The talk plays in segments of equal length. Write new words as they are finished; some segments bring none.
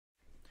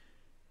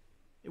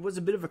It was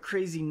a bit of a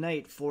crazy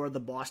night for the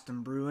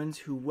Boston Bruins,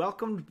 who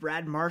welcomed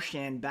Brad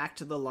Marchand back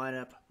to the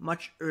lineup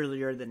much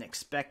earlier than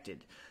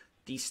expected.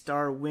 The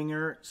star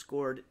winger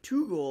scored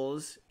 2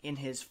 goals in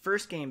his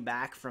first game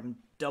back from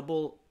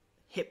double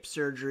hip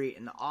surgery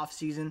in the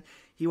offseason.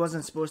 He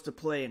wasn't supposed to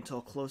play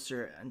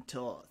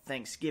until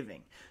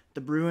Thanksgiving.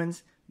 The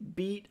Bruins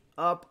beat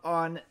up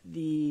on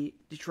the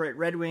Detroit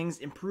Red Wings,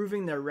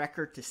 improving their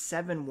record to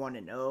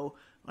 7-1-0.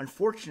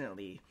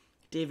 Unfortunately,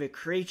 David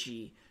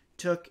Krejci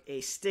took a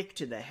stick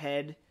to the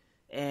head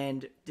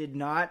and did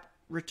not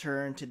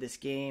return to this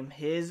game.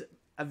 His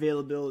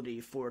availability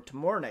for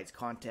tomorrow night's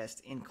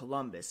contest in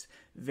Columbus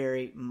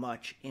very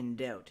much in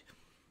doubt.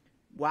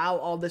 While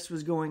all this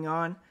was going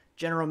on,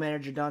 General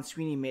Manager Don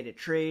Sweeney made a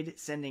trade,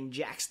 sending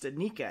Jack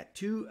Studnicka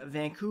to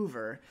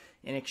Vancouver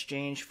in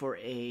exchange for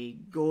a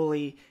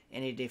goalie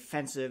and a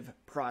defensive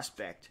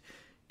prospect.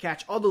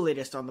 Catch all the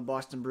latest on the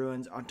Boston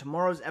Bruins on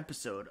tomorrow's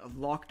episode of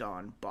Locked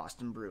On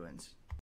Boston Bruins.